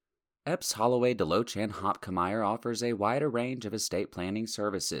Epps Holloway DeLoach and Hopkmeyer offers a wider range of estate planning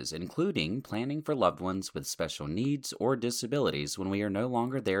services, including planning for loved ones with special needs or disabilities when we are no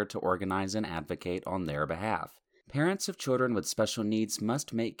longer there to organize and advocate on their behalf. Parents of children with special needs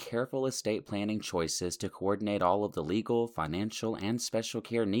must make careful estate planning choices to coordinate all of the legal, financial, and special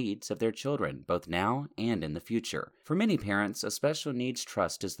care needs of their children, both now and in the future. For many parents, a special needs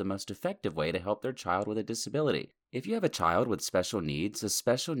trust is the most effective way to help their child with a disability. If you have a child with special needs, a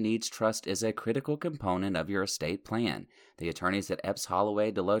special needs trust is a critical component of your estate plan. The attorneys at Epps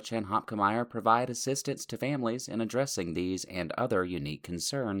Holloway, DeLoach, and Hopkmeyer provide assistance to families in addressing these and other unique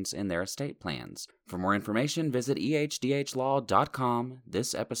concerns in their estate plans. For more information, visit ehdhlaw.com.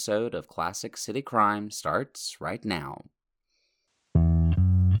 This episode of Classic City Crime starts right now.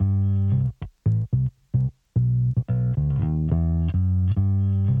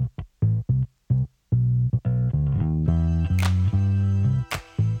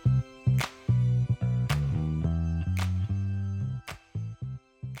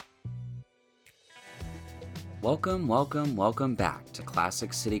 Welcome back to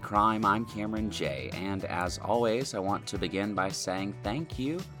Classic City Crime. I'm Cameron J, and as always, I want to begin by saying thank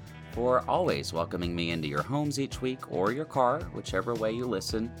you for always welcoming me into your homes each week, or your car, whichever way you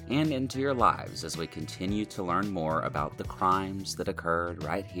listen, and into your lives as we continue to learn more about the crimes that occurred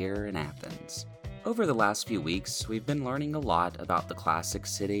right here in Athens. Over the last few weeks, we've been learning a lot about the classic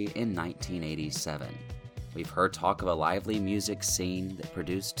city in 1987. We've heard talk of a lively music scene that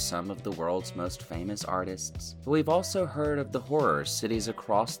produced some of the world's most famous artists, but we've also heard of the horrors cities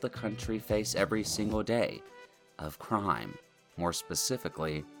across the country face every single day, of crime, more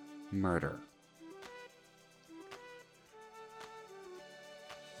specifically, murder.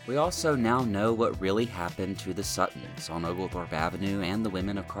 We also now know what really happened to the Suttons on Oglethorpe Avenue and the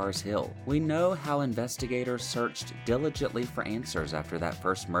women of Carr's Hill. We know how investigators searched diligently for answers after that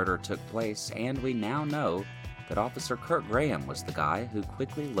first murder took place, and we now know that Officer Kurt Graham was the guy who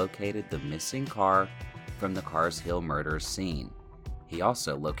quickly located the missing car from the Carr's Hill murder scene. He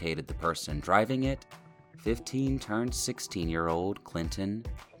also located the person driving it, 15-16-year-old Clinton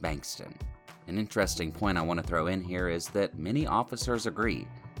Bankston. An interesting point I want to throw in here is that many officers agree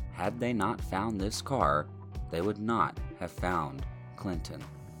had they not found this car, they would not have found Clinton.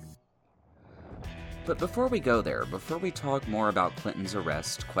 But before we go there, before we talk more about Clinton's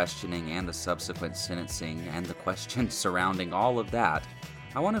arrest, questioning, and the subsequent sentencing, and the questions surrounding all of that,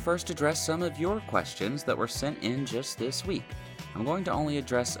 I want to first address some of your questions that were sent in just this week. I'm going to only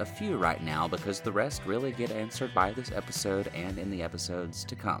address a few right now because the rest really get answered by this episode and in the episodes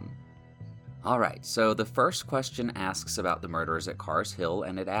to come. Alright, so the first question asks about the murders at Carr's Hill,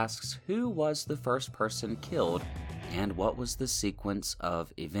 and it asks who was the first person killed and what was the sequence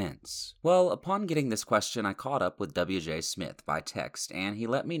of events? Well, upon getting this question, I caught up with W.J. Smith by text, and he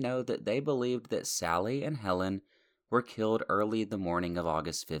let me know that they believed that Sally and Helen were killed early the morning of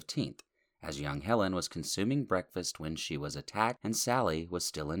August 15th, as young Helen was consuming breakfast when she was attacked and Sally was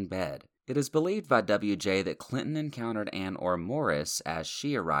still in bed. It is believed by W.J. that Clinton encountered Ann Orr Morris as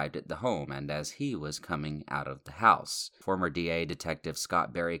she arrived at the home and as he was coming out of the house. Former DA Detective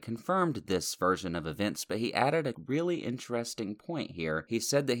Scott Berry confirmed this version of events, but he added a really interesting point here. He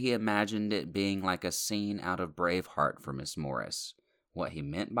said that he imagined it being like a scene out of Braveheart for Miss Morris. What he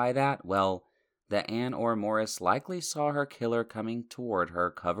meant by that? Well, that Ann Orr Morris likely saw her killer coming toward her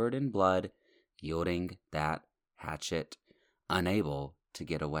covered in blood, wielding that hatchet, unable to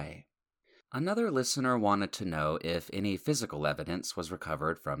get away. Another listener wanted to know if any physical evidence was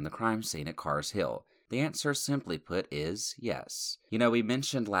recovered from the crime scene at Carr's Hill. The answer, simply put, is yes. You know, we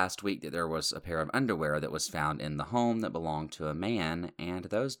mentioned last week that there was a pair of underwear that was found in the home that belonged to a man, and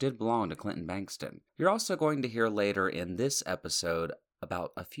those did belong to Clinton Bankston. You're also going to hear later in this episode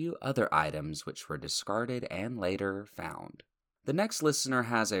about a few other items which were discarded and later found. The next listener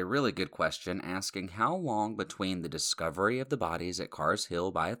has a really good question asking how long between the discovery of the bodies at Carr's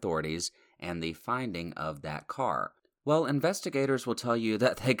Hill by authorities and the finding of that car. Well, investigators will tell you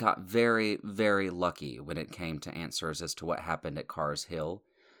that they got very, very lucky when it came to answers as to what happened at Carr's Hill.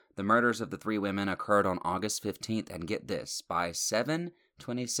 The murders of the three women occurred on August 15th, and get this, by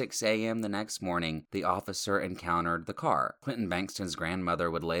 7:26 a.m. the next morning, the officer encountered the car. Clinton Bankston's grandmother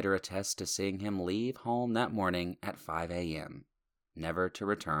would later attest to seeing him leave home that morning at 5 a.m., never to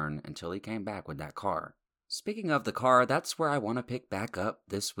return until he came back with that car. Speaking of the car, that's where I want to pick back up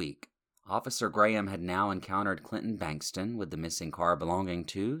this week. Officer Graham had now encountered Clinton Bankston with the missing car belonging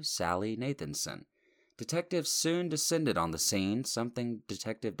to Sally Nathanson. Detectives soon descended on the scene, something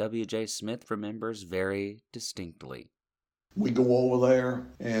Detective W.J. Smith remembers very distinctly. We go over there,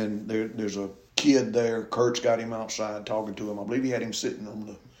 and there's a kid there. Kurt's got him outside talking to him. I believe he had him sitting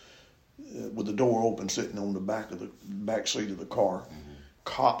on with the door open, sitting on the back seat of the car.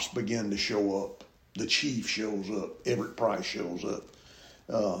 Cops begin to show up. The chief shows up. Everett Price shows up.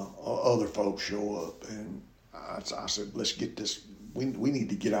 Other folks show up, and I said, let's get this. We need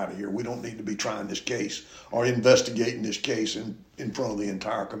to get out of here. We don't need to be trying this case or investigating this case in front of the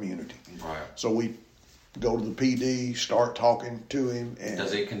entire community. Right. So we go to the PD, start talking to him. And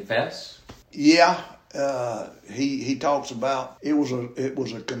does he confess? Yeah. He talks about it was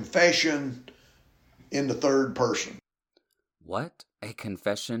a confession in the third person. What? A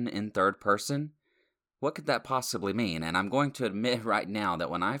confession in third person? What could that possibly mean? And I'm going to admit right now that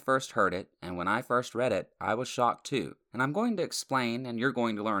when I first heard it and when I first read it, I was shocked too. And I'm going to explain, and you're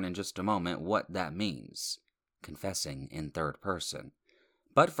going to learn in just a moment, what that means. Confessing in third person.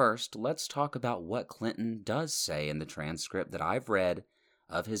 But first, let's talk about what Clinton does say in the transcript that I've read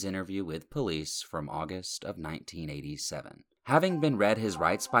of his interview with police from August of 1987. Having been read his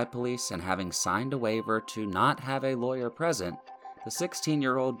rights by police and having signed a waiver to not have a lawyer present, the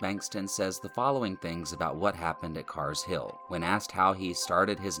 16-year-old Bankston says the following things about what happened at Carr's Hill. When asked how he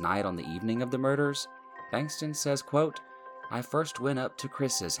started his night on the evening of the murders, Bankston says, quote, "I first went up to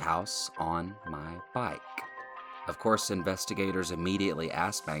Chris's house on my bike." Of course, investigators immediately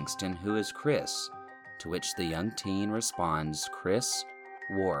ask Bankston who is Chris, to which the young teen responds, "Chris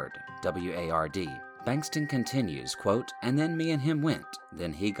Ward, W-A-R-D. Bankston continues, quote, "And then me and him went.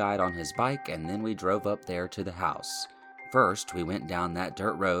 Then he got on his bike and then we drove up there to the house. First, we went down that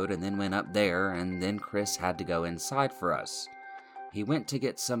dirt road and then went up there, and then Chris had to go inside for us. He went to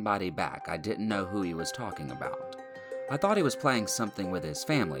get somebody back. I didn't know who he was talking about. I thought he was playing something with his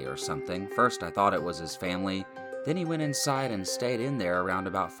family or something. First, I thought it was his family. Then he went inside and stayed in there around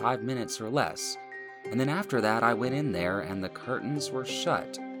about 5 minutes or less. And then after that, I went in there and the curtains were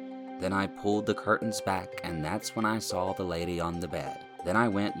shut. Then I pulled the curtains back, and that's when I saw the lady on the bed. Then I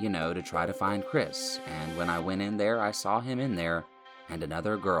went, to try to find Chris, and when I went in there, I saw him in there, and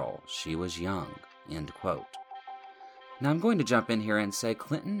another girl. She was young," end quote. Now I'm going to jump in here and say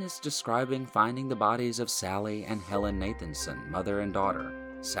Clinton is describing finding the bodies of Sally and Helen Nathanson, mother and daughter.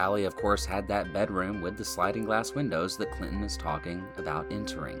 Sally, of course, had that bedroom with the sliding glass windows that Clinton is talking about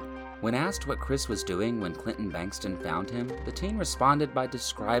entering. When asked what Chris was doing when Clinton Bankston found him, the teen responded by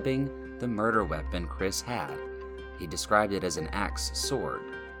describing the murder weapon Chris had. He described it as an axe sword.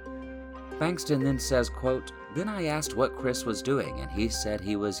 Bankston then says, quote, "Then I asked what Chris was doing, and he said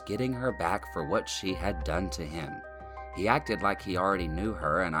he was getting her back for what she had done to him. He acted like he already knew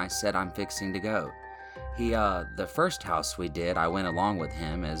her, and I said I'm fixing to go. The first house we did, I went along with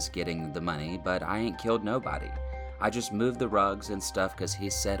him as getting the money, but I ain't killed nobody. I just moved the rugs and stuff because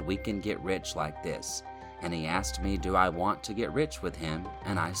he said we can get rich like this. And he asked me, do I want to get rich with him?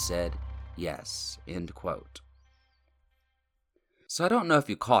 And I said, yes," end quote. So I don't know if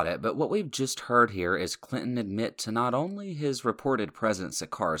you caught it, but what we've just heard here is Clinton admit to not only his reported presence at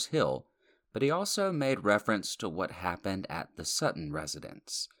Carr's Hill, but he also made reference to what happened at the Sutton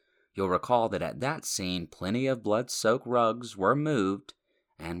residence. You'll recall that at that scene, plenty of blood-soaked rugs were moved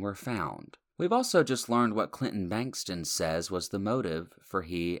and were found. We've also just learned what Clinton Bankston says was the motive for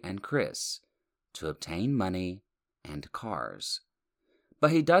he and Chris, to obtain money and cars.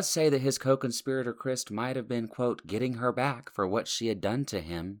 But he does say that his co-conspirator Chris might have been, quote, getting her back for what she had done to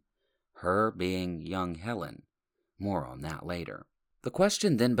him, her being young Helen. More on that later. The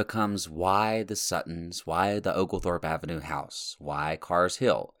question then becomes why the Suttons, why the Oglethorpe Avenue house, why Carr's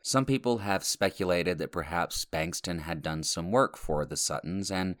Hill? Some people have speculated that perhaps Bankston had done some work for the Suttons,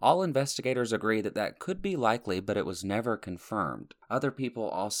 and all investigators agree that that could be likely, but it was never confirmed. Other people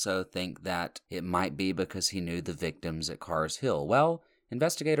also think that it might be because he knew the victims at Carr's Hill. Well,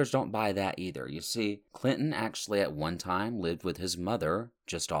 investigators don't buy that either. You see, Clinton actually at one time lived with his mother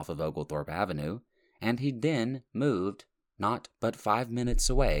just off of Oglethorpe Avenue, and he then moved not but 5 minutes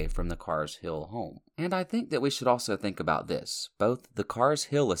away from the Carr's Hill home. And I think that we should also think about this. Both the Carr's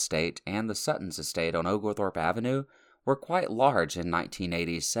Hill estate and the Suttons estate on Oglethorpe Avenue were quite large in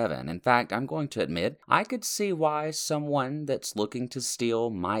 1987. In fact, I'm going to admit, I could see why someone that's looking to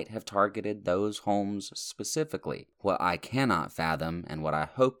steal might have targeted those homes specifically. What I cannot fathom, and what I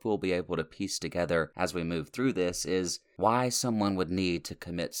hope we'll be able to piece together as we move through this, is why someone would need to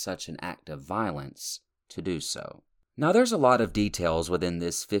commit such an act of violence to do so. Now, there's a lot of details within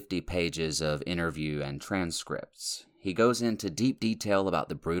this 50 pages of interview and transcripts. He goes into deep detail about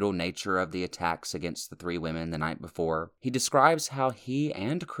the brutal nature of the attacks against the 3 women the night before. He describes how he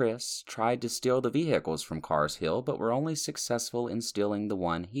and Chris tried to steal the vehicles from Carr's Hill, but were only successful in stealing the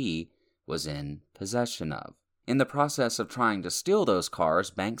one he was in possession of. In the process of trying to steal those cars,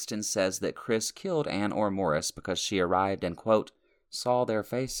 Bankston says that Chris killed Ann Orr Morris because she arrived and, quote, saw their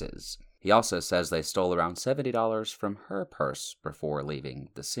faces. He also says they stole around $70 from her purse before leaving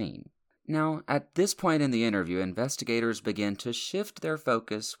the scene. Now, at this point in the interview, investigators begin to shift their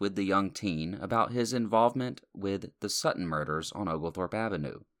focus with the young teen about his involvement with the Sutton murders on Oglethorpe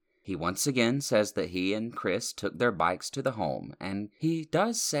Avenue. He once again says that he and Chris took their bikes to the home, and he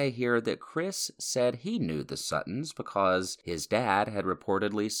does say here that Chris said he knew the Suttons because his dad had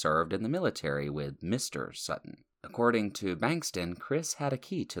reportedly served in the military with Mr. Sutton. According to Bankston, Chris had a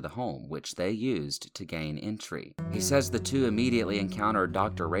key to the home, which they used to gain entry. He says the two immediately encountered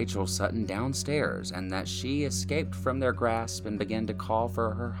Dr. Rachel Sutton downstairs, and that she escaped from their grasp and began to call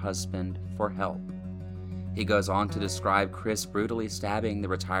for her husband for help. He goes on to describe Chris brutally stabbing the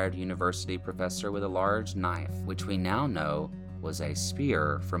retired university professor with a large knife, which we now know was a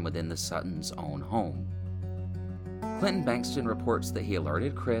spear from within the Suttons' own home. Clinton Bankston reports that he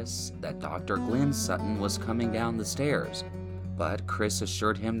alerted Chris that Dr. Glenn Sutton was coming down the stairs, but Chris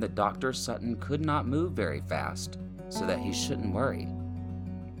assured him that Dr. Sutton could not move very fast, so that he shouldn't worry.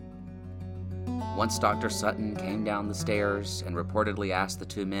 Once Dr. Sutton came down the stairs and reportedly asked the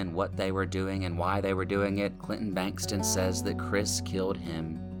two men what they were doing and why they were doing it, Clinton Bankston says that Chris killed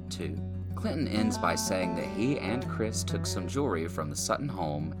him too. Clinton ends by saying that he and Chris took some jewelry from the Sutton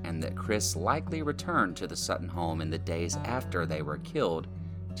home and that Chris likely returned to the Sutton home in the days after they were killed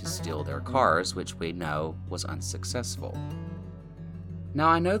to steal their cars, which we know was unsuccessful. Now,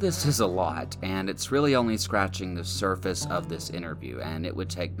 I know this is a lot, and it's really only scratching the surface of this interview, and it would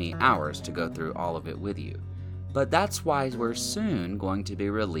take me hours to go through all of it with you. But that's why we're soon going to be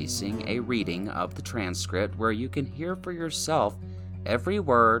releasing a reading of the transcript where you can hear for yourself every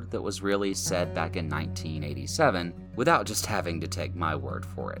word that was really said back in 1987 without just having to take my word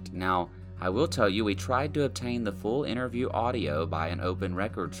for it. Now, I will tell you we tried to obtain the full interview audio by an open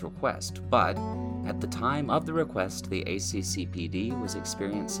records request, but at the time of the request, the ACCPD was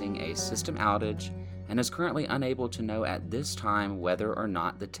experiencing a system outage and is currently unable to know at this time whether or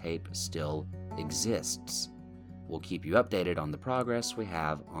not the tape still exists. We'll keep you updated on the progress we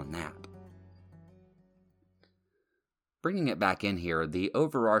have on that. Bringing it back in here, the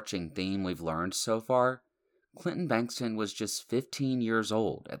overarching theme we've learned so far: Clinton Bankston was just 15 years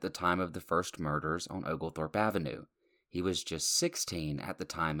old at the time of the first murders on Oglethorpe Avenue. He was just 16 at the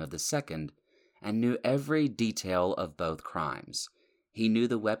time of the second, and knew every detail of both crimes. He knew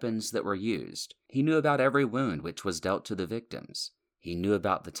the weapons that were used. He knew about every wound which was dealt to the victims. He knew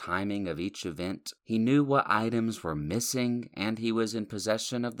about the timing of each event. He knew what items were missing, and he was in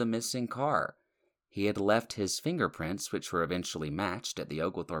possession of the missing car. He had left his fingerprints, which were eventually matched at the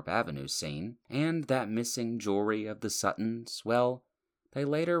Oglethorpe Avenue scene, and that missing jewelry of the Suttons, well, they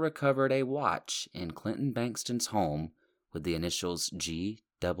later recovered a watch in Clinton Bankston's home with the initials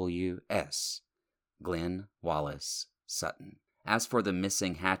GWS. Glenn Wallace Sutton. As for the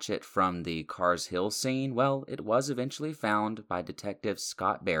missing hatchet from the Cars Hill scene, well, it was eventually found by Detective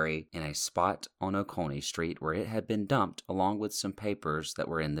Scott Berry in a spot on Oconee Street where it had been dumped along with some papers that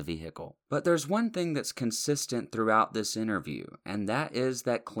were in the vehicle. But there's one thing that's consistent throughout this interview, and that is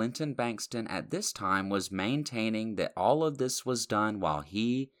that Clinton Bankston at this time was maintaining that all of this was done while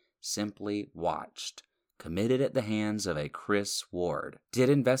he simply watched, committed at the hands of a Chris Ward. Did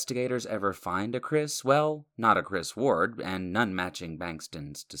investigators ever find a Chris? Well, not a Chris Ward, and none matching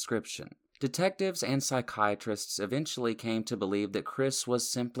Bankston's description. Detectives and psychiatrists eventually came to believe that Chris was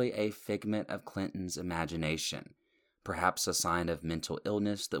simply a figment of Clinton's imagination, perhaps a sign of mental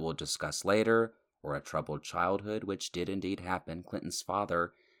illness that we'll discuss later, or a troubled childhood, which did indeed happen. Clinton's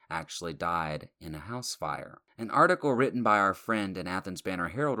father actually died in a house fire. An article written by our friend and Athens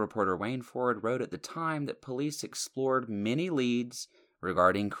Banner-Herald reporter Wayne Ford wrote at the time that police explored many leads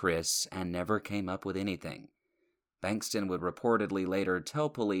regarding Chris and never came up with anything. Bankston would reportedly later tell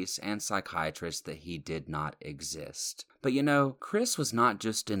police and psychiatrists that he did not exist. But you know, Chris was not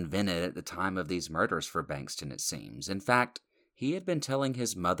just invented at the time of these murders for Bankston, it seems. In fact, he had been telling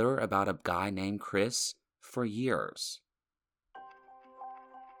his mother about a guy named Chris for years.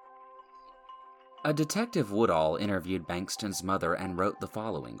 A Detective Woodall interviewed Bankston's mother and wrote the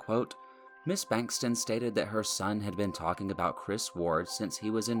following, quote, Miss Bankston stated that her son had been talking about Chris Ward since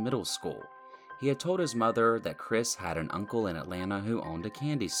he was in middle school. He had told his mother that Chris had an uncle in Atlanta who owned a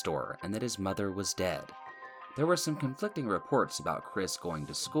candy store and that his mother was dead. There were some conflicting reports about Chris going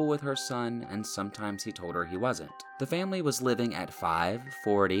to school with her son, and sometimes he told her he wasn't. The family was living at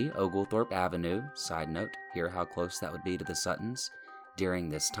 540 Oglethorpe Avenue, side note, hear how close that would be to the Suttons, during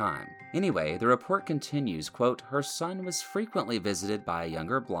this time. Anyway, the report continues, quote, her son was frequently visited by a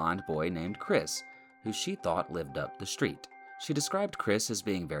younger blonde boy named Chris, who she thought lived up the street. She described Chris as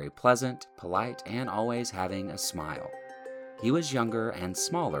being very pleasant, polite, and always having a smile. He was younger and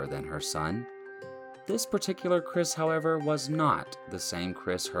smaller than her son. This particular Chris, however, was not the same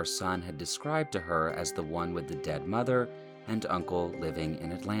Chris her son had described to her as the one with the dead mother and uncle living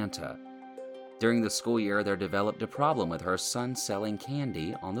in Atlanta. During the school year, there developed a problem with her son selling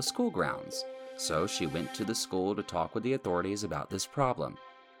candy on the school grounds, so she went to the school to talk with the authorities about this problem.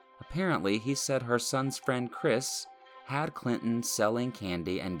 Apparently, he said her son's friend Chris had Clinton selling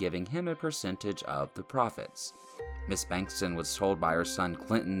candy and giving him a percentage of the profits. Miss Bankston was told by her son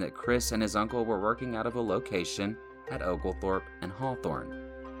Clinton that Chris and his uncle were working out of a location at Oglethorpe and Hawthorne.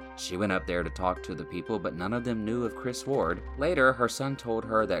 She went up there to talk to the people, but none of them knew of Chris Ward. Later, her son told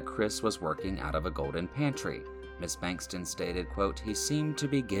her that Chris was working out of a golden pantry. Miss Bankston stated, quote, "He seemed to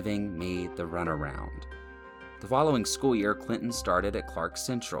be giving me the runaround." The following school year, Clinton started at Clark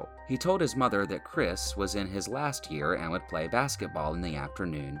Central. He told his mother that Chris was in his last year and would play basketball in the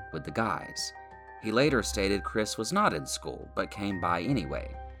afternoon with the guys. He later stated Chris was not in school, but came by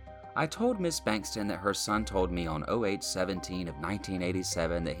anyway. "I told Miss Bankston that her son told me on 08/17 of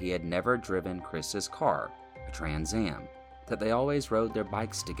 1987 that he had never driven Chris's car, a Trans Am, that they always rode their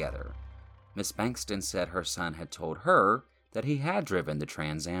bikes together." Miss Bankston said her son had told her that he had driven the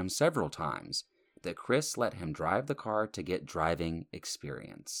Trans Am several times, that Chris let him drive the car to get driving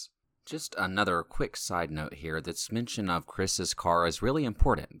experience. Just another quick side note here, this mention of Chris's car is really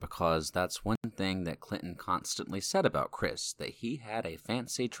important because that's one thing that Clinton constantly said about Chris, that he had a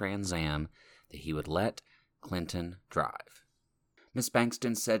fancy Trans Am that he would let Clinton drive. Miss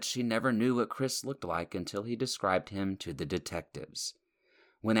Bankston said she never knew what Chris looked like until he described him to the detectives.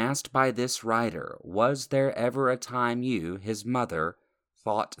 When asked by this writer, was there ever a time you, his mother,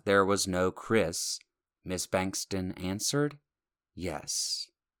 thought there was no Chris, Miss Bankston answered, yes.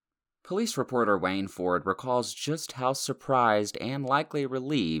 Police reporter Wayne Ford recalls just how surprised and likely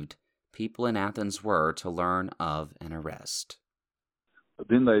relieved people in Athens were to learn of an arrest. But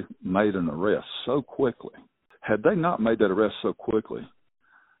then they made an arrest so quickly. Had they not made that arrest so quickly,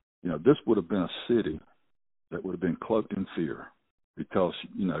 this would have been a city that would have been cloaked in fear. Because,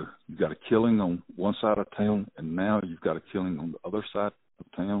 you've got a killing on one side of town, and now you've got a killing on the other side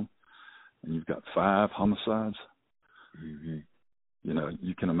of town, and you've got 5 homicides. Mm-hmm.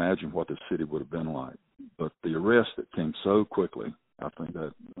 You can imagine what the city would have been like. But the arrest that came so quickly, I think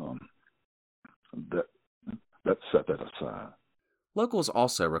that set that aside. Locals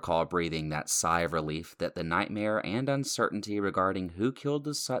also recall breathing that sigh of relief that the nightmare and uncertainty regarding who killed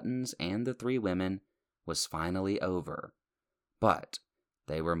the Suttons and the 3 women was finally over. But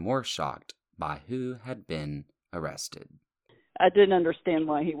they were more shocked by who had been arrested. I didn't understand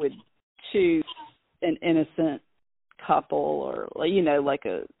why he would choose an innocent couple or, like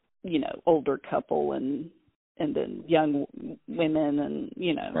a, older couple and then young women and,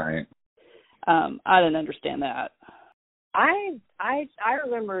 Right. I didn't understand that. I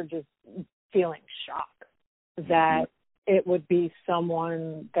remember just feeling shocked that it would be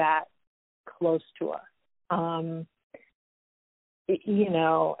someone that close to us.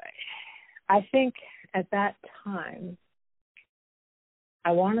 I think at that time,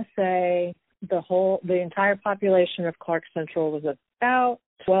 I want to say the entire population of Clark Central was about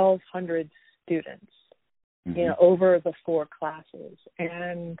 1,200 students, over the 4 classes.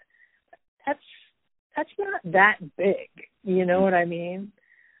 And that's not that big, you know what I mean?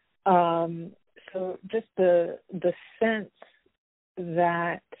 So just the sense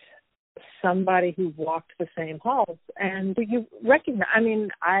that somebody who walked the same halls, and you recognize,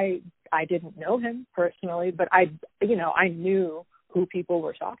 I didn't know him personally, but I knew who people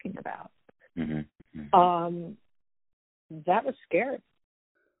were talking about. That was scary.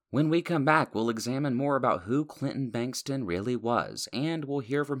 When we come back, we'll examine more about who Clinton Bankston really was, and we'll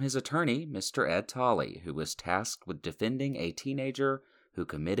hear from his attorney, Mr. Ed Tolley, who was tasked with defending a teenager who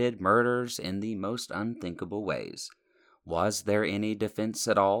committed murders in the most unthinkable ways. Was there any defense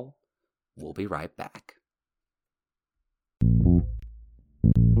at all? We'll be right back.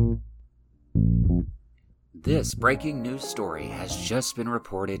 This breaking news story has just been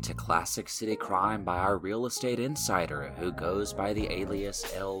reported to Classic City Crime by our real estate insider who goes by the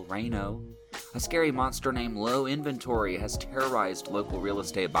alias El Reno. A scary monster named Low Inventory has terrorized local real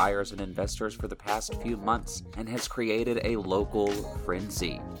estate buyers and investors for the past few months and has created a local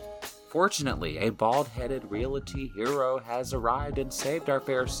frenzy. Fortunately, a bald-headed realty hero has arrived and saved our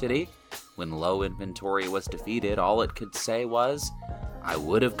fair city. When Low Inventory was defeated, all it could say was, "I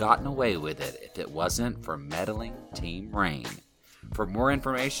would have gotten away with it if it wasn't for meddling Team Rain." For more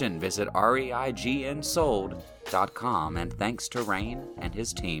information, visit REIGNSold.com, and thanks to Rain and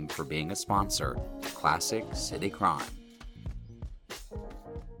his team for being a sponsor of Classic City Crime.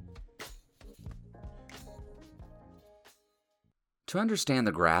 To understand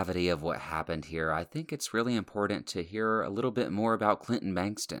the gravity of what happened here, I think it's really important to hear a little bit more about Clinton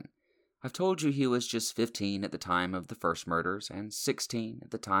Bankston. I've told you he was just 15 at the time of the first murders and 16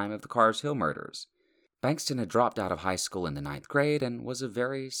 at the time of the Cars Hill murders. Bankston had dropped out of high school in the 9th grade and was a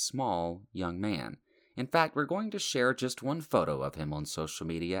very small young man. In fact, we're going to share just one photo of him on social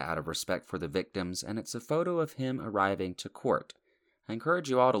media out of respect for the victims, and it's a photo of him arriving to court. I encourage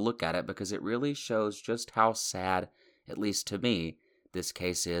you all to look at it because it really shows just how sad, at least to me, this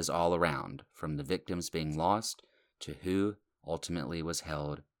case is all around, from the victims being lost to who ultimately was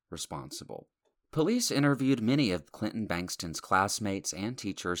held responsible. Police interviewed many of Clinton Bankston's classmates and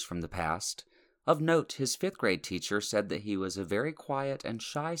teachers from the past. Of note, his 5th grade teacher said that he was a very quiet and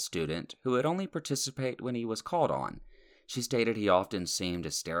shy student who would only participate when he was called on. She stated he often seemed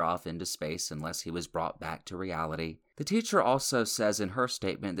to stare off into space unless he was brought back to reality. The teacher also says in her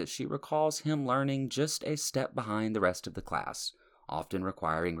statement that she recalls him learning just a step behind the rest of the class, often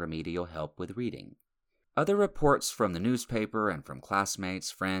requiring remedial help with reading. Other reports from the newspaper and from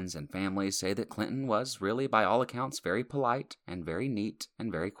classmates, friends, and family say that Clinton was really, by all accounts, very polite and very neat and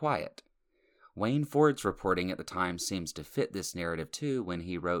very quiet. Wayne Ford's reporting at the time seems to fit this narrative too when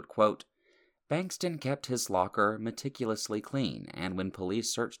he wrote, quote, "Bankston kept his locker meticulously clean, and when police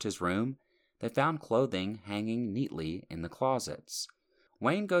searched his room, they found clothing hanging neatly in the closets."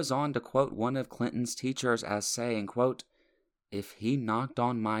 Wayne goes on to quote one of Clinton's teachers as saying, quote, "If he knocked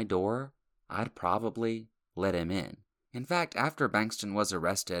on my door, I'd probably let him in." In fact, after Bankston was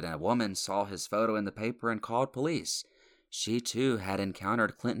arrested, a woman saw his photo in the paper and called police. She too had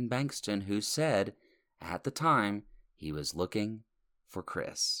encountered Clinton Bankston, who said, at the time, he was looking for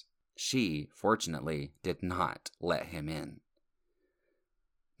Chris. She, fortunately, did not let him in.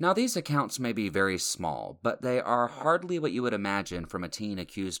 Now, these accounts may be very small, but they are hardly what you would imagine from a teen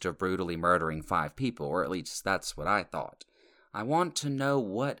accused of brutally murdering 5 people, or at least that's what I thought. I want to know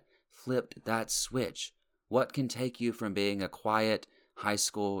what flipped that switch. What can take you from being a quiet high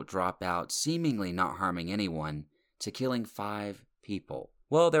school dropout, seemingly not harming anyone, to killing 5 people?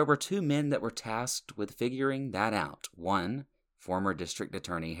 Well, there were 2 men that were tasked with figuring that out. 1, former District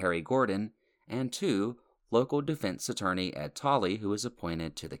Attorney Harry Gordon, and 2, local defense attorney Ed Tolley, who was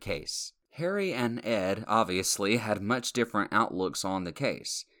appointed to the case. Harry and Ed obviously had much different outlooks on the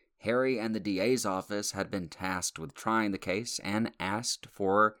case. Harry and the DA's office had been tasked with trying the case and asked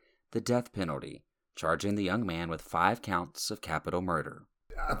for the death penalty, charging the young man with 5 counts of capital murder.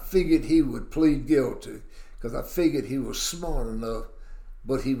 I figured he would plead guilty because I figured he was smart enough,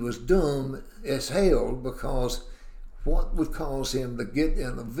 but he was dumb as hell, because what would cause him to get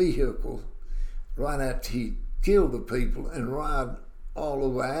in a vehicle right after he killed the people and ride all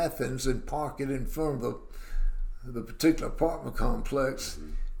over Athens and park it in front of the particular apartment complex,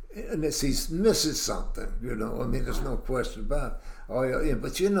 unless he misses something, I mean, there's no question about it. Oh, yeah,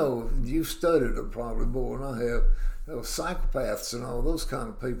 but you've studied them probably more than I have. Psychopaths and all those kind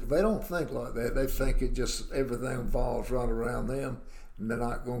of people, they don't think like that. They think it just, everything revolves right around them, and they're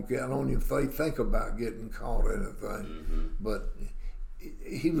not going to get, I don't even think about getting caught in anything. But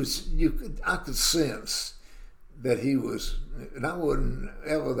I could sense that he was, and I wasn't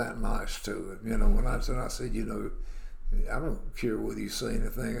ever that nice to him. When I said, I don't care whether you say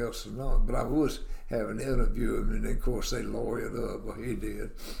anything else or not, but I was having an interview with him, and of course they lawyered up, well, he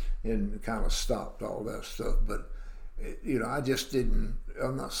did, and kind of stopped all that stuff. But I just didn't,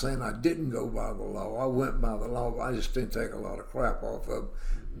 I'm not saying I didn't go by the law. I went by the law, but I just didn't take a lot of crap off of him,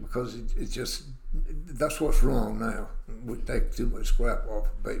 because it just, that's what's wrong now. We take too much crap off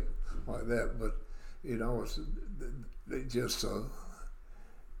of people like that. But, they just,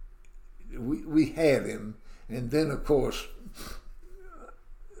 we had him. And then, of course,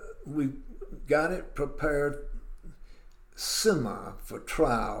 we got it prepared semi for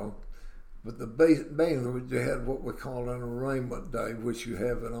trial. But mainly you had what we call an arraignment day, which you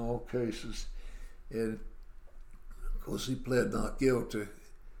have in all cases. And of course, he pled not guilty.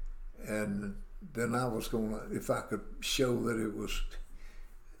 And then I was going to, if I could show that it was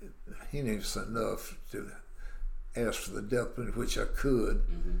heinous enough to ask for the death penalty, which I could,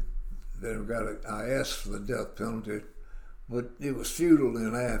 then I asked for the death penalty, but it was futile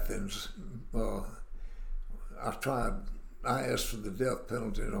in Athens. I asked for the death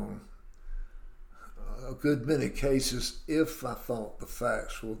penalty on a good many cases if I thought the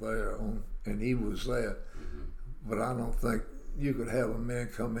facts were there, and he was there. But I don't think you could have a man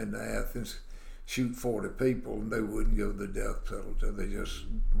come into Athens, shoot 40 people, and they wouldn't give the death penalty. They just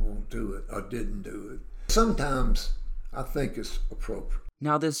won't do it, or didn't do it. Sometimes I think it's appropriate.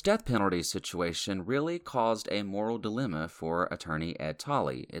 Now, this death penalty situation really caused a moral dilemma for attorney Ed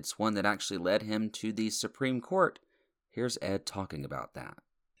Tolley. It's one that actually led him to the Supreme Court Here's Ed talking about that.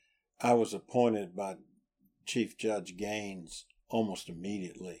 I was appointed by Chief Judge Gaines almost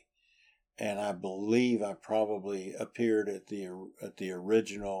immediately, and I believe I probably appeared at the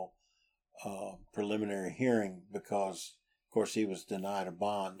original preliminary hearing because, of course, he was denied a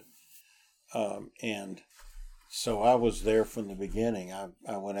bond, and so I was there from the beginning.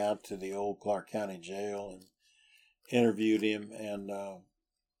 I went out to the old Clark County Jail and interviewed him, and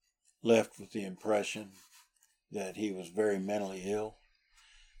left with the impression that he was very mentally ill.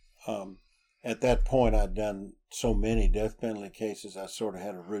 At that point, I'd done so many death penalty cases, I sort of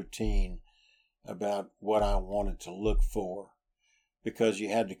had a routine about what I wanted to look for, because you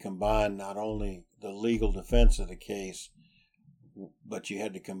had to combine not only the legal defense of the case, but you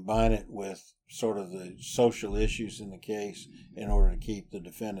had to combine it with sort of the social issues in the case in order to keep the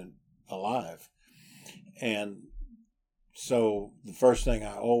defendant alive. And so the first thing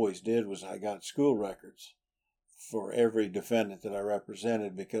I always did was I got school records for every defendant that I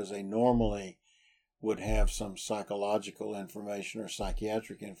represented, because they normally would have some psychological information or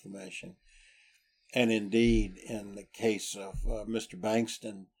psychiatric information. And indeed, in the case of Mr.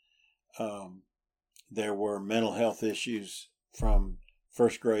 Bankston, there were mental health issues from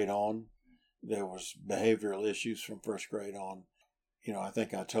first grade on. There was behavioral issues from first grade on. You know, I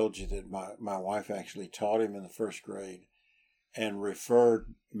think I told you that my wife actually taught him in the first grade and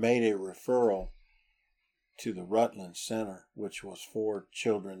made a referral to the Rutland Center, which was for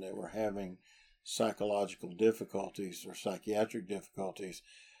children that were having psychological difficulties or psychiatric difficulties,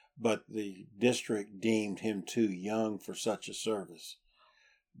 but the district deemed him too young for such a service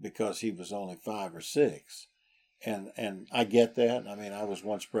because he was only 5 or 6. And I get that. I mean, I was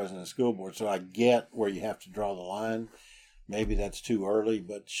once president of the school board, so I get where you have to draw the line. Maybe that's too early,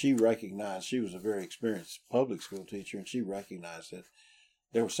 but she recognized, she was a very experienced public school teacher, and she recognized that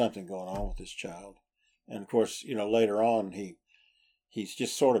there was something going on with this child. And of course, you know, later on, he's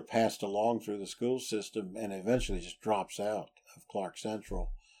just sort of passed along through the school system and eventually just drops out of Clark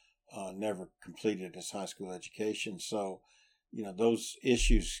Central, never completed his high school education. So, you know, those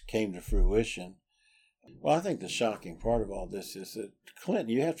issues came to fruition. Well, I think the shocking part of all this is that Clinton,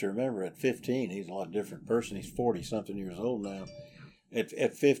 you have to remember, at 15, he's a lot different person. He's 40-something years old now.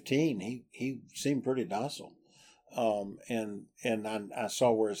 At 15, he seemed pretty docile. And I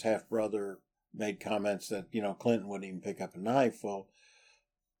saw where his half-brother made comments that, you know, Clinton wouldn't even pick up a knife. Well,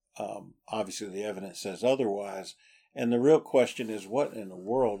 obviously the evidence says otherwise. And the real question is, what in the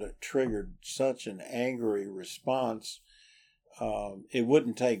world triggered such an angry response? It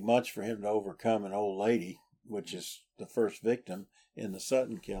wouldn't take much for him to overcome an old lady, which is the first victim in the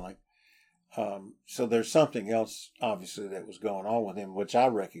Sutton killing. So there's something else, obviously, that was going on with him, which I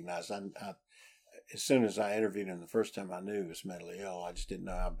recognized. As soon as I interviewed him the first time, I knew he was mentally ill. I just didn't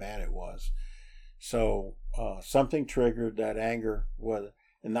know how bad it was. So something triggered that anger.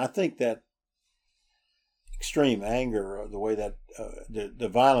 And I think that extreme anger, or the way that the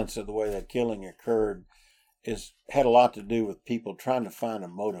violence of the way that killing occurred, had a lot to do with people trying to find a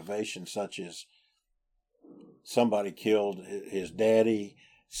motivation, such as somebody killed his daddy.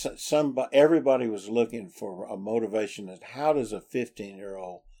 Everybody was looking for a motivation. That how does a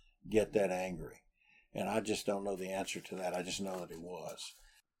 15-year-old get that angry? And I just don't know the answer to that. I just know that it was.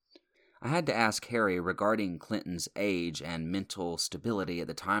 I had to ask Harry regarding Clinton's age and mental stability at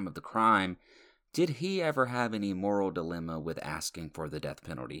the time of the crime. Did he ever have any moral dilemma with asking for the death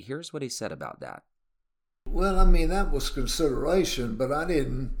penalty? Here's what he said about that. Well, I mean, that was consideration, but I'd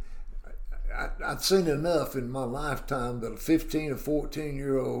seen enough in my lifetime that a 15 or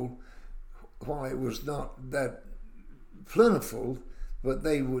 14-year-old, while it was not that plentiful, but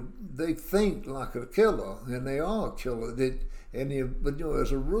they think like a killer, and they are a killer. But you know,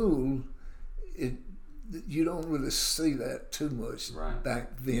 as a rule, you don't really see that too much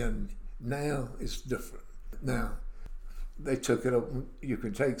back then. Now it's different. Now they took it up. You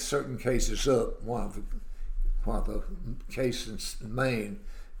can take certain cases up while the case in Maine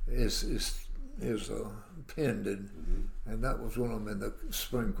is pending, and that was one of them. In the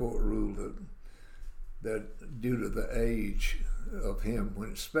Supreme Court ruled that due to the age of him,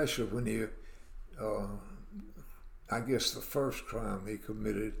 especially when he, I guess the first crime he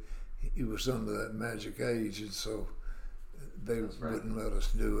committed, he was under that magic age, and so they wouldn't let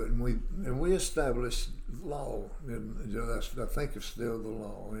us do it. And we established law, and you know, I think it's still the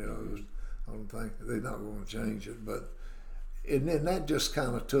law. You know, I don't think they're not going to change it, and then that just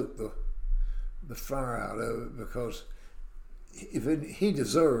kind of took the fire out of it, because he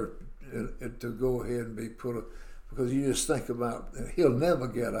deserved it to go ahead and be put. Because you just think about, he'll never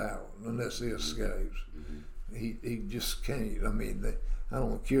get out unless he escapes. He just can't. I mean, I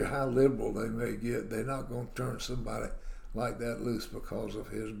don't care how liberal they may get, they're not going to turn somebody like that loose because of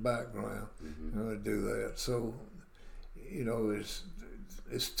his background. To do that. So,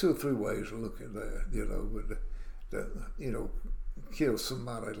 it's 2 or 3 ways to look at that. But kill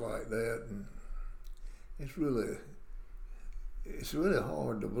somebody like that, and it's really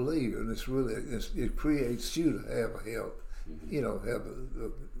hard to believe, and it creates you to have help.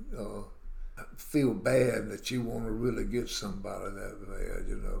 Feel bad that you want to really get somebody that bad.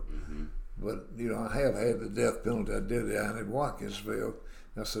 But I have had the death penalty. I did it down in Watkinsville.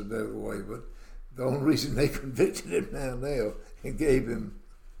 That's another way. But the only reason they convicted him down there and gave him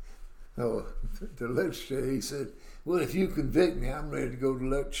the lecture, he said, "Well, if you convict me, I'm ready to go to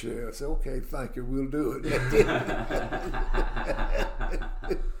lecture." I said, "Okay, thank you, we'll do it."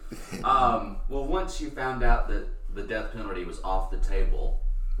 Well, once you found out that the death penalty was off the table,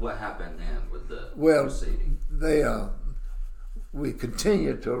 what happened then with the proceeding? We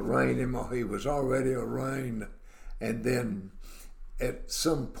continued to arraign him, or he was already arraigned, and then at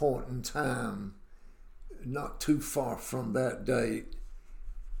some point in time, not too far from that date,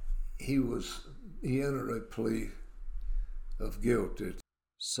 he entered a plea of guilty.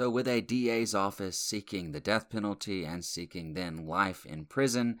 So with a DA's office seeking the death penalty and seeking then life in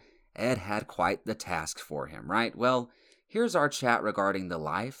prison, Ed had quite the task for him, right? Well, here's our chat regarding the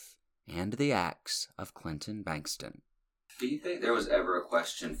life and the acts of Clinton Bankston. Do you think there was ever a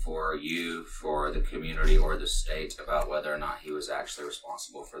question for you, for the community, or the state about whether or not he was actually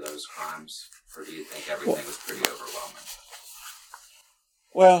responsible for those crimes? Or do you think everything was pretty overwhelming?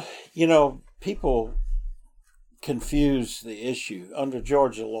 Well, people confuse the issue. Under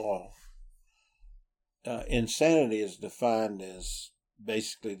Georgia law, insanity is defined as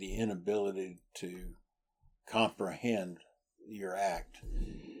basically the inability to comprehend your act.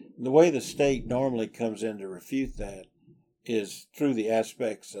 The way the state normally comes in to refute that is through the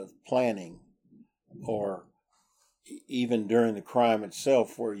aspects of planning, or even during the crime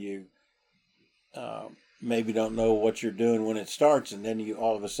itself, where you maybe don't know what you're doing when it starts, and then you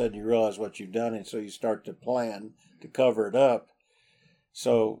all of a sudden you realize what you've done, and so you start to plan to cover it up.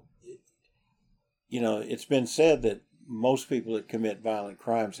 So, it's been said that most people that commit violent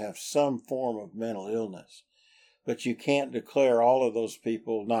crimes have some form of mental illness, but you can't declare all of those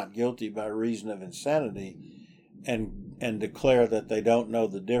people not guilty by reason of insanity and declare that they don't know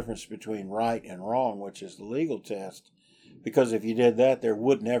the difference between right and wrong, which is the legal test, because if you did that, there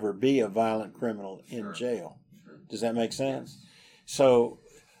would never be a violent criminal in jail. Does that make sense? So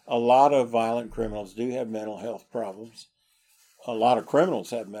a lot of violent criminals do have mental health problems. A lot of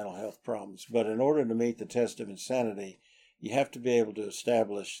criminals have mental health problems, but in order to meet the test of insanity, you have to be able to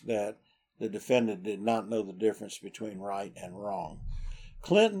establish that the defendant did not know the difference between right and wrong.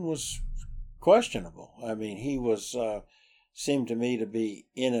 Clinton was questionable. I mean, he was seemed to me to be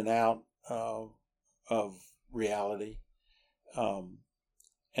in and out of reality,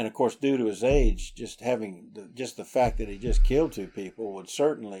 and of course, due to his age, just the fact that he just killed 2 people would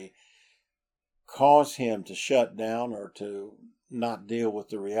certainly cause him to shut down or to not deal with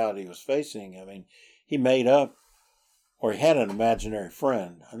the reality he was facing. I mean, he made up, or he had an imaginary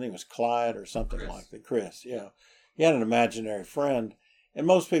friend. I think it was Clyde or something like that. Chris, yeah. He had an imaginary friend. And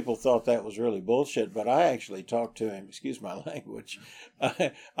most people thought that was really bullshit, but I actually talked to him, excuse my language,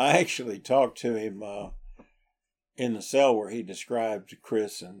 I actually talked to him in the cell where he described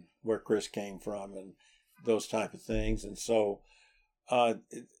Chris and where Chris came from and those type of things. And so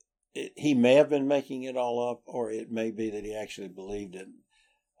he may have been making it all up, or it may be that he actually believed it.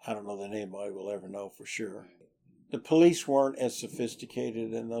 I don't know that anybody will ever know for sure. The police weren't as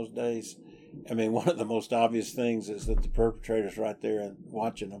sophisticated in those days. I mean, one of the most obvious things is that the perpetrator's right there and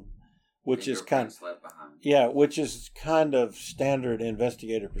watching them, which is kind of standard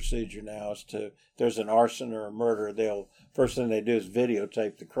investigative procedure now. There's an arson or a murder, first thing they do is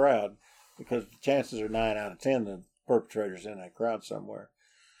videotape the crowd, because the chances are 9 out of 10 the perpetrator's in that crowd somewhere.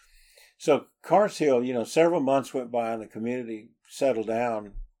 So Carrs Hill, several months went by and the community settled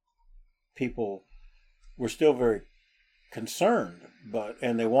down. People were still very concerned,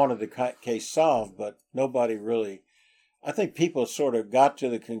 and they wanted the case solved, but nobody really, I think people sort of got to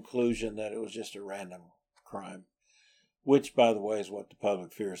the conclusion that it was just a random crime, which, by the way, is what the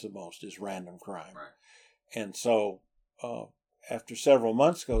public fears the most, is random crime. Right. And so after several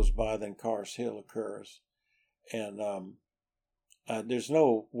months goes by, then Carrs Hill occurs, and there's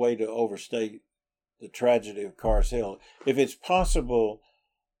no way to overstate the tragedy of Carrs Hill. If it's possible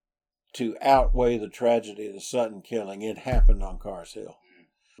to outweigh the tragedy of the Sutton killing, it happened on Carrs Hill.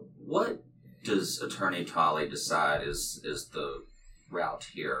 What does Attorney Tolley decide is the route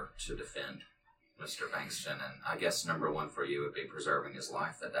here to defend Mr. Bankston, and I guess number one for you would be preserving his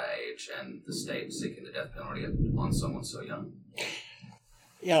life at that age and the state seeking the death penalty on someone so young.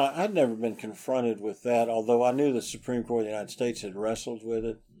 Yeah, I'd never been confronted with that, although I knew the Supreme Court of the United States had wrestled with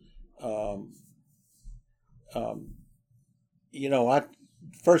it.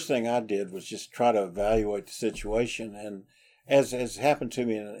 First thing I did was just try to evaluate the situation, and as has happened to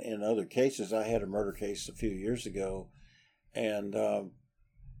me in other cases, I had a murder case a few years ago, and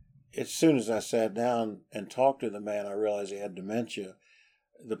as soon as I sat down and talked to the man, I realized he had dementia.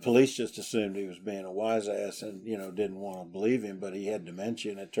 The police just assumed he was being a wise ass and, didn't want to believe him, but he had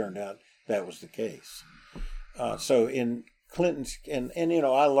dementia, and it turned out that was the case. So in Clinton's, and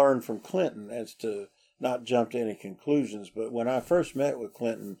I learned from Clinton as to not jump to any conclusions, but when I first met with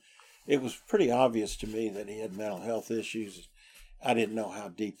Clinton, it was pretty obvious to me that he had mental health issues. I didn't know how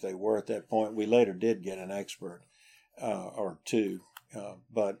deep they were at that point. We later did get an expert or two,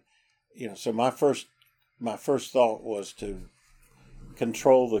 so my first thought was to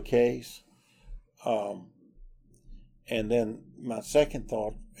control the case, and then my second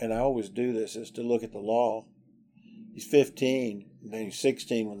thought, and I always do this, is to look at the law. He's 15, then he's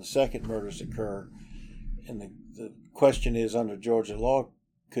 16 when the second murders occur, and the question is, under Georgia law,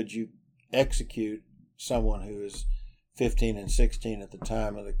 could you execute someone who is 15 and 16 at the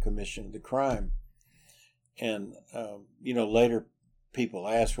time of the commission of the crime? And later people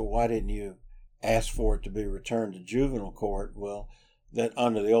ask, well, why didn't you ask for it to be returned to juvenile court? Well, that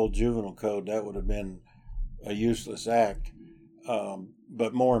under the old juvenile code, that would have been a useless act.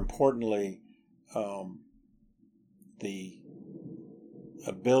 But more importantly, the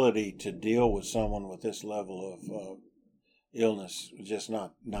ability to deal with someone with this level of illness was just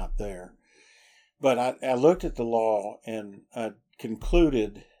not there. But I looked at the law, and I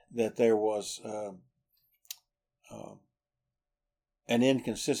concluded that there was an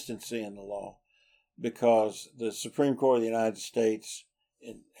inconsistency in the law, because the Supreme Court of the United States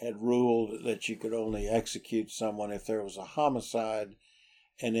had ruled that you could only execute someone if there was a homicide,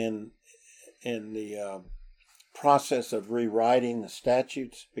 and in the process of rewriting the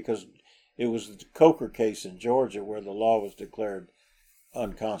statutes, because it was the Coker case in Georgia where the law was declared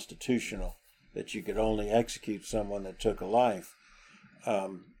unconstitutional, that you could only execute someone that took a life.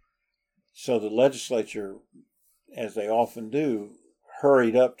 So the legislature, as they often do,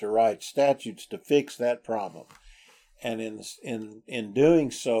 hurried up to write statutes to fix that problem. And in doing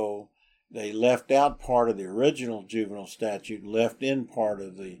so, they left out part of the original juvenile statute, left in part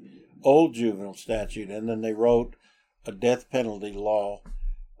of the old juvenile statute, and then they wrote a death penalty law,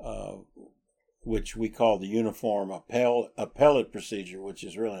 which we call the Uniform Appellate Procedure, which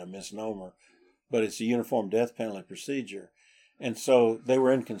is really a misnomer, but it's a Uniform Death Penalty Procedure. And so they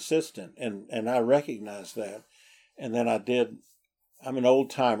were inconsistent, and I recognized that. And then I'm an old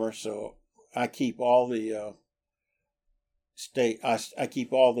timer, so I keep all the I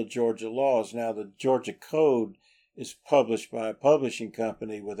keep all the Georgia laws. Now, the Georgia Code is published by a publishing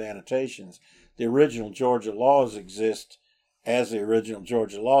company with annotations. The original Georgia laws exist as the original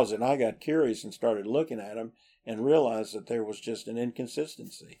Georgia laws, and I got curious and started looking at them and realized that there was just an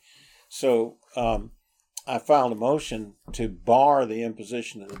inconsistency. So I filed a motion to bar the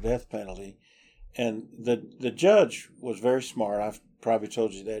imposition of the death penalty, and the judge was very smart. I've probably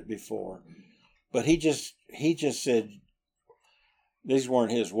told you that before, but he just said, these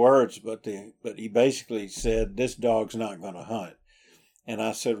weren't his words, but he basically said, this dog's not going to hunt. And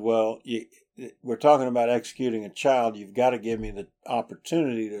I said, well, we're talking about executing a child. You've got to give me the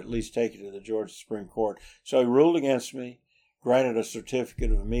opportunity to at least take it to the Georgia Supreme Court. So he ruled against me, granted a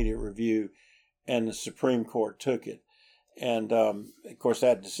certificate of immediate review, and the Supreme Court took it. And, of course,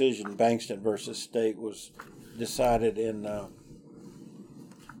 that decision, Bankston versus State, was decided in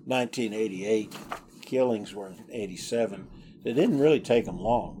 1988. Killings were in 87. It didn't really take them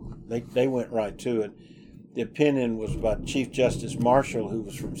long. They went right to it. The opinion was by Chief Justice Marshall, who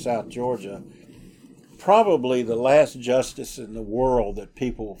was from South Georgia, probably the last justice in the world that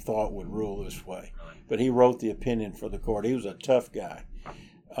people thought would rule this way. But he wrote the opinion for the court. He was a tough guy.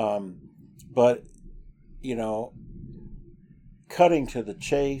 But, cutting to the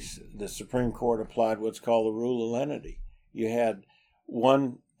chase, the Supreme Court applied what's called the rule of lenity. You had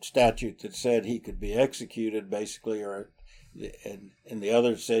one statute that said he could be executed, basically, and the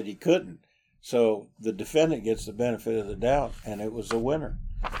other said he couldn't. So the defendant gets the benefit of the doubt, and it was a winner.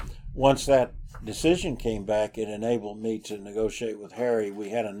 Once that decision came back, it enabled me to negotiate with Harry. We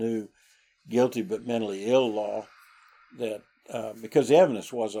had a new guilty but mentally ill law that, because the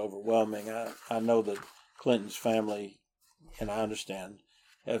evidence was overwhelming. I know that Clinton's family, and I understand,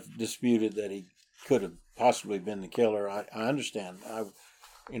 have disputed that he could have possibly been the killer. I understand.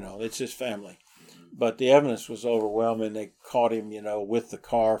 It's his family. But the evidence was overwhelming. They caught him, with the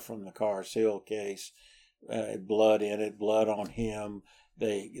car from the Cars Hill case, blood in it, blood on him.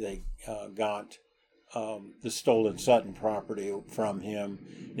 They got the stolen Sutton property from him.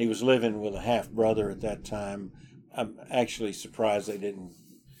 And he was living with a half brother at that time. I'm actually surprised they didn't.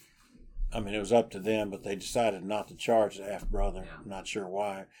 I mean, it was up to them, but they decided not to charge the half brother. I'm not sure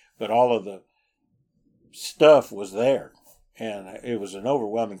why, but all of the stuff was there, and it was an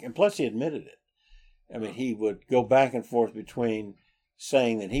overwhelming. And plus, he admitted it. I mean, he would go back and forth between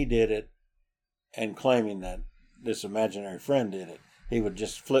saying that he did it and claiming that this imaginary friend did it. He would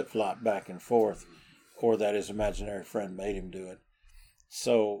just flip-flop back and forth, or that his imaginary friend made him do it.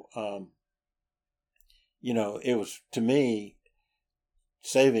 So, it was, to me,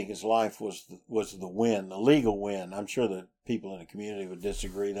 saving his life was the win, the legal win. I'm sure that people in the community would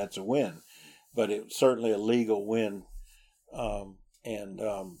disagree that's a win, but it was certainly a legal win.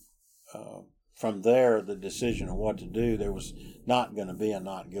 From there, the decision of what to do, there was not going to be a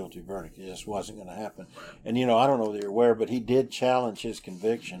not guilty verdict. It just wasn't going to happen. And, I don't know that you're aware, but he did challenge his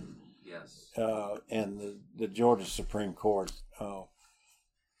conviction. Yes. And the Georgia Supreme Court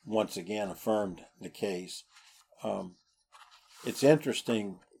once again affirmed the case. It's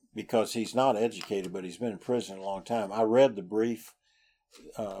interesting because he's not educated, but he's been in prison a long time. I read the brief.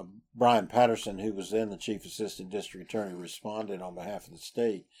 Brian Patterson, who was then the Chief Assistant District Attorney, responded on behalf of the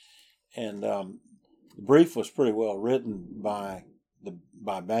state. And the brief was pretty well written by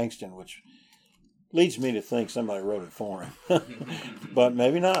Bankston, which leads me to think somebody wrote it for him. But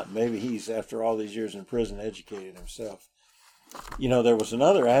maybe not. Maybe he's, after all these years in prison, educated himself. There was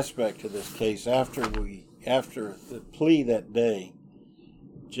another aspect to this case. After the plea that day,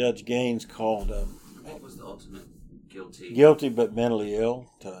 Judge Gaines called what was the ultimate guilty? Guilty but mentally ill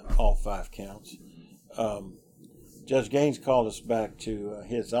to all 5 counts. Judge Gaines called us back to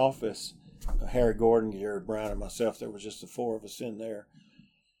his office. Harry Gordon, Gary Brown, and myself. There was just the 4 of us in there.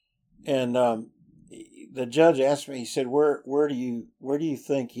 And the judge asked me. He said, "Where do you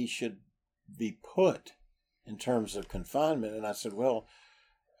think he should be put in terms of confinement?" And I said, "Well,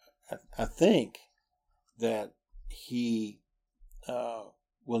 I think that he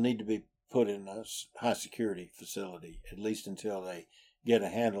will need to be put in a high security facility, at least until they get a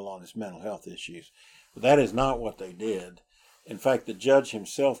handle on his mental health issues." But that is not what they did. In fact, the judge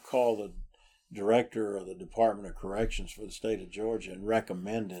himself called the director of the Department of Corrections for the state of Georgia and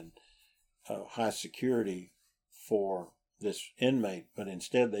recommended high security for this inmate, but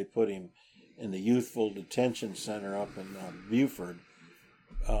instead they put him in the Youthful Detention Center up in Buford,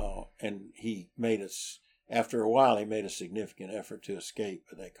 and after a while, he made a significant effort to escape,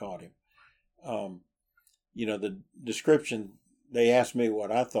 but they caught him. The description, they asked me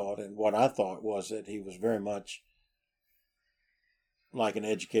what I thought, and what I thought was that he was very much like an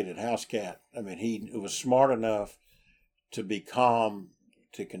educated house cat. I mean, he was smart enough to be calm,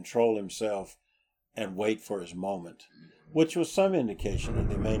 to control himself, and wait for his moment, which was some indication that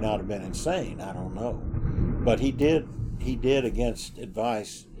he may not have been insane. I don't know. But he did against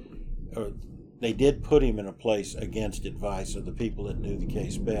advice, or they did put him in a place against advice of the people that knew the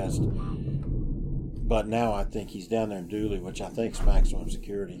case best. But now I think he's down there in Dooley, which I think is maximum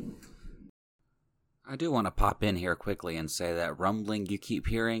security. I do want to pop in here quickly and say that rumbling you keep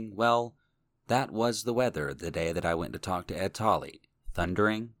hearing, well, that was the weather the day that I went to talk to Ed Tolley.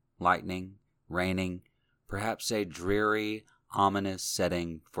 Thundering, lightning, raining, perhaps a dreary, ominous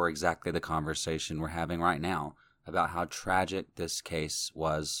setting for exactly the conversation we're having right now about how tragic this case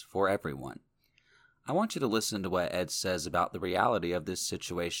was for everyone. I want you to listen to what Ed says about the reality of this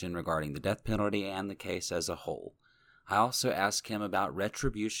situation regarding the death penalty and the case as a whole. I also ask him about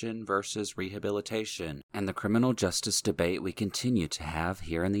retribution versus rehabilitation and the criminal justice debate we continue to have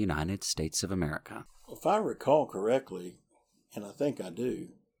here in the United States of America. If I recall correctly, and I think I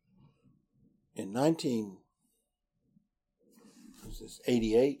do, in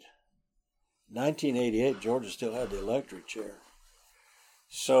 1988, Georgia still had the electric chair.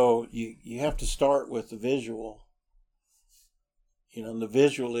 So you have to start with the visual. And the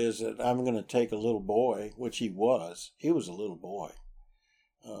visual is that I'm going to take a little boy, which he was. He was a little boy.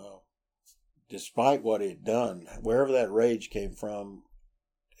 Despite what he had done, wherever that rage came from,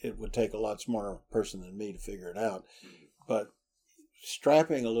 it would take a lot smarter person than me to figure it out. But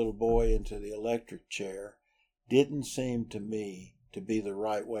strapping a little boy into the electric chair didn't seem to me to be the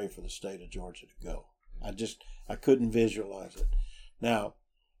right way for the state of Georgia to go. I couldn't visualize it. Now,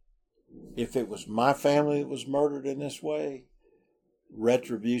 if it was my family that was murdered in this way,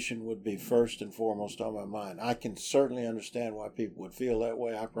 retribution would be first and foremost on my mind. I can certainly understand why people would feel that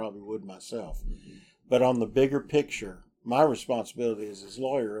way. I probably would myself. But on the bigger picture, my responsibility as his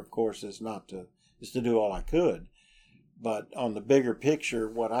lawyer, of course, is not to is to do all I could. But on the bigger picture,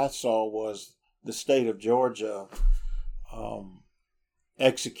 what I saw was the state of Georgia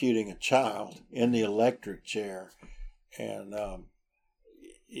executing a child in the electric chair, and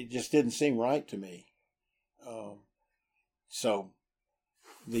it just didn't seem right to me. So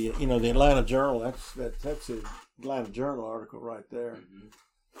the Atlanta Journal, that's the Atlanta Journal article right there.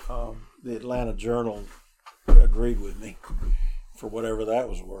 The Atlanta Journal agreed with me for whatever that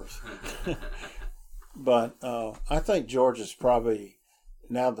was worth. But I think Georgia's probably,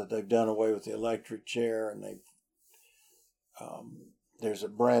 now that they've done away with the electric chair and there's a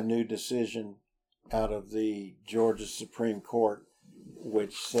brand new decision out of the Georgia Supreme Court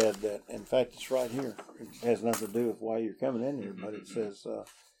which said that, in fact, it's right here. It has nothing to do with why you're coming in here, but it says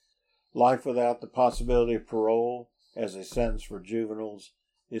life without the possibility of parole as a sentence for juveniles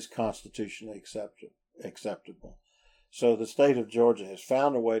is constitutionally acceptable. So the state of Georgia has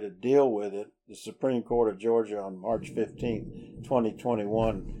found a way to deal with it. The Supreme Court of Georgia on March 15th,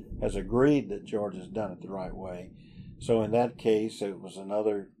 2021 has agreed that Georgia's done it the right way. So in that case, it was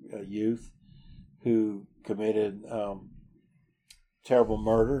another youth who committed terrible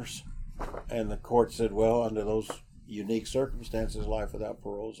murders, and the court said, well, under those unique circumstances, life without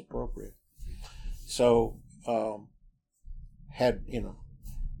parole is appropriate. So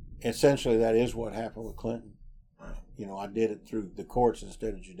essentially that is what happened with Clinton. I did it through the courts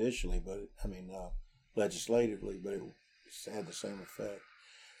instead of judicially, legislatively, but it had the same effect.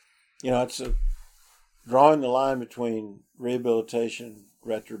 It's drawing the line between rehabilitation,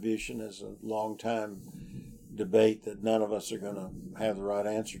 retribution is a long time debate that none of us are going to have the right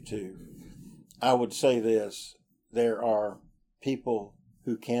answer to. I would say this: there are people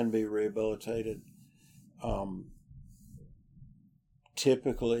who can be rehabilitated.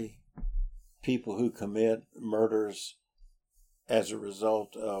 Typically, people who commit murders as a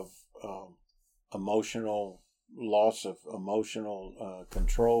result of emotional loss of emotional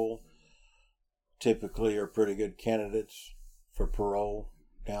control typically are pretty good candidates for parole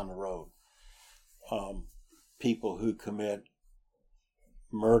down the road. People who commit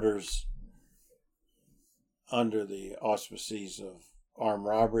murders under the auspices of armed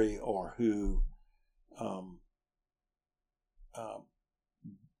robbery, or who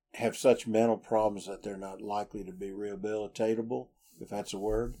have such mental problems that they're not likely to be rehabilitatable, if that's a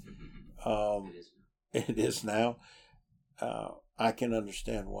word. It is now. I can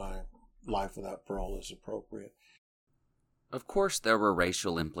understand why life without parole is appropriate. Of course, there were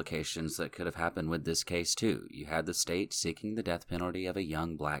racial implications that could have happened with this case, too. You had the state seeking the death penalty of a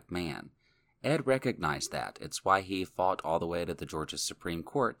young black man. Ed recognized that. It's why he fought all the way to the Georgia Supreme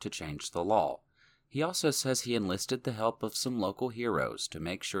Court to change the law. He also says he enlisted the help of some local heroes to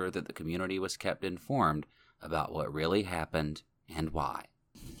make sure that the community was kept informed about what really happened and why.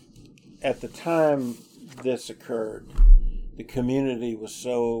 At the time this occurred, the community was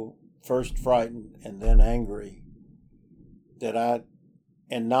so first frightened and then angry that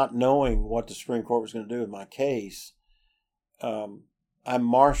and not knowing what the Supreme Court was going to do with my case, I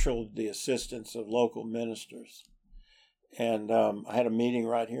marshaled the assistance of local ministers. And I had a meeting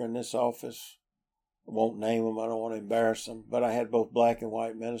right here in this office. I won't name them, I don't want to embarrass them, but I had both black and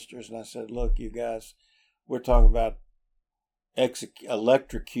white ministers, and I said, look, you guys, we're talking about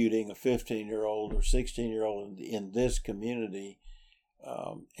electrocuting a 15-year-old or 16-year-old in this community,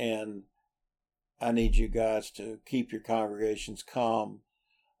 and I need you guys to keep your congregations calm.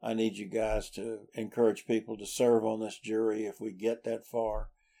 I need you guys to encourage people to serve on this jury if we get that far.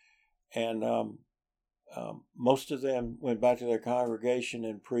 And most of them went back to their congregation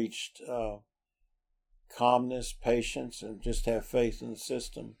and preached calmness, patience, and just have faith in the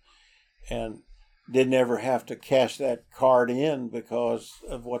system. And didn't ever have to cash that card in because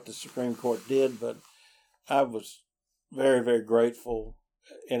of what the Supreme Court did. But I was very, very grateful.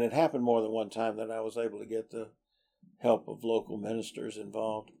 And it happened more than one time that I was able to get the help of local ministers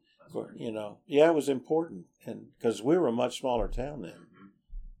involved. It was important, and because we were a much smaller town then.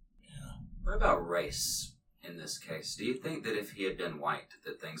 What about race in this case? Do you think that if he had been white,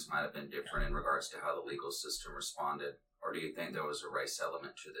 that things might have been different in regards to how the legal system responded? Or do you think there was a race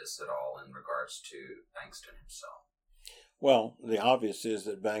element to this at all in regards to Bankston himself? Well, the obvious is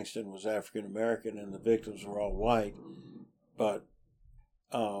that Bankston was African American and the victims were all white, but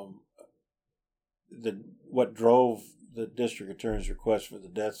what drove the district attorney's request for the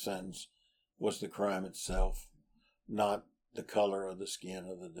death sentence was the crime itself, not the color of the skin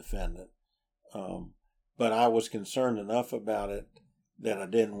of the defendant. But I was concerned enough about it that I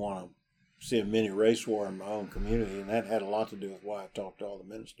didn't want to see a mini race war in my own community, and that had a lot to do with why I talked to all the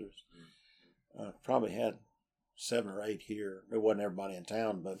ministers. I probably had 7 or 8 here. There wasn't everybody in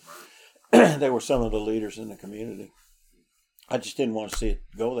town, but they were some of the leaders in the community. I just didn't want to see it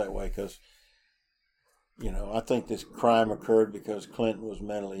go that way because, I think this crime occurred because Clinton was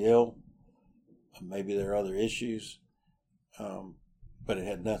mentally ill. Maybe there are other issues, but it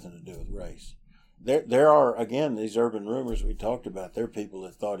had nothing to do with race. There are, again, these urban rumors we talked about. There are people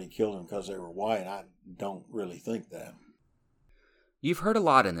that thought he killed them because they were white. I don't really think that. You've heard a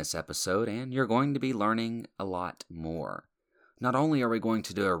lot in this episode, and you're going to be learning a lot more. Not only are we going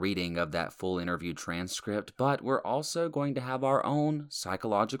to do a reading of that full interview transcript, but we're also going to have our own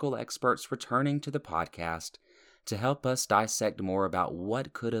psychological experts returning to the podcast to help us dissect more about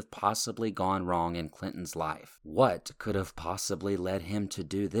what could have possibly gone wrong in Clinton's life. What could have possibly led him to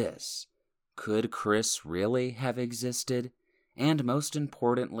do this? Could Chris really have existed? And most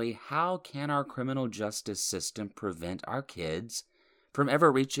importantly, how can our criminal justice system prevent our kids from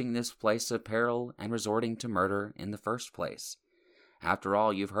ever reaching this place of peril and resorting to murder in the first place? After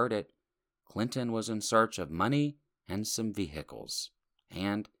all, you've heard it, Clinton was in search of money and some vehicles,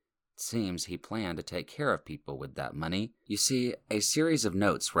 and it seems he planned to take care of people with that money. You see, a series of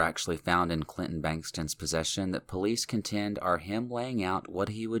notes were actually found in Clinton Bankston's possession that police contend are him laying out what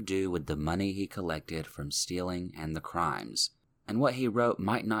he would do with the money he collected from stealing and the crimes. And what he wrote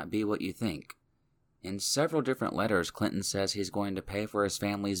might not be what you think. In several different letters, Clinton says he's going to pay for his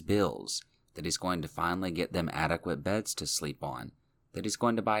family's bills, that he's going to finally get them adequate beds to sleep on, that he's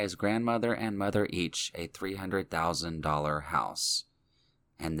going to buy his grandmother and mother each a $300,000 house,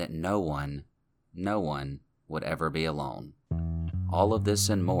 and that no one would ever be alone. All of this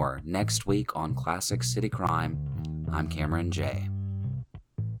and more next week on Classic City Crime. I'm Cameron J.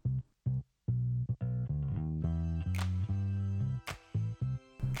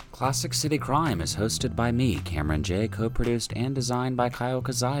 Classic City Crime is hosted by me, Cameron J., co-produced and designed by Kyle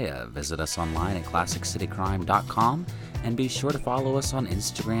Kazaya. Visit us online at ClassicCityCrime.com and be sure to follow us on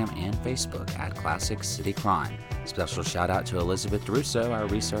Instagram and Facebook at Classic City Crime. Special shout out to Elizabeth DeRusso, our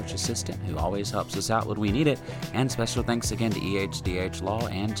research assistant, who always helps us out when we need it. And special thanks again to EHDH Law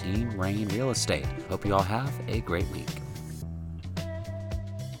and Team Rain Real Estate. Hope you all have a great week.